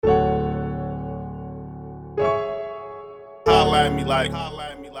holla at me like. We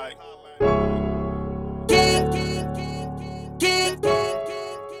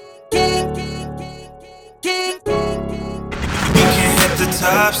can hit the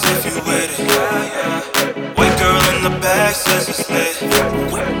tops if you with it. White girl in the back says it's lit.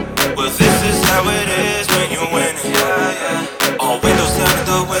 Well, this is how it is when you win it. All windows down in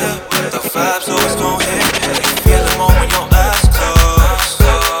the whip, the vibes always gon' hit. You feel it more when your eyes close.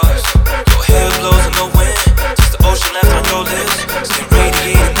 Your hair blows in the wind, just the ocean left on your lips. Skin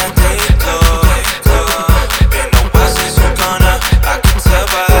radiating that day glow. Been no while since you gone up, I can tell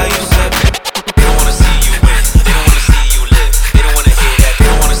by how you sip. They don't wanna see you win, they don't wanna see you live. They don't wanna hear that, they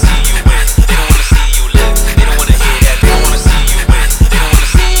don't wanna see you win. They don't wanna see you live, they don't wanna hear that. They don't wanna see you win, they don't wanna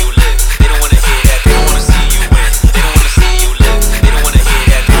see you live. They don't wanna hear that, they don't wanna see you win. They don't wanna see you live, they don't wanna hear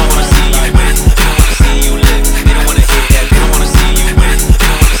that. They don't wanna see you win, they don't wanna see you live. They don't wanna hear that, they don't wanna see you win. They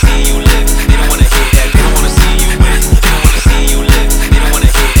don't wanna see you live, they don't wanna hear that. They don't wanna see you win, they don't wanna see you live. They don't wanna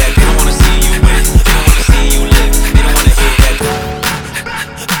hear that, they don't wanna see you win. They don't wanna see you live, they don't wanna hear that.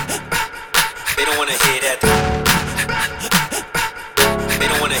 They don't wanna hear that. They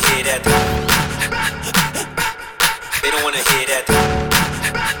don't wanna hear that. They don't wanna hear that.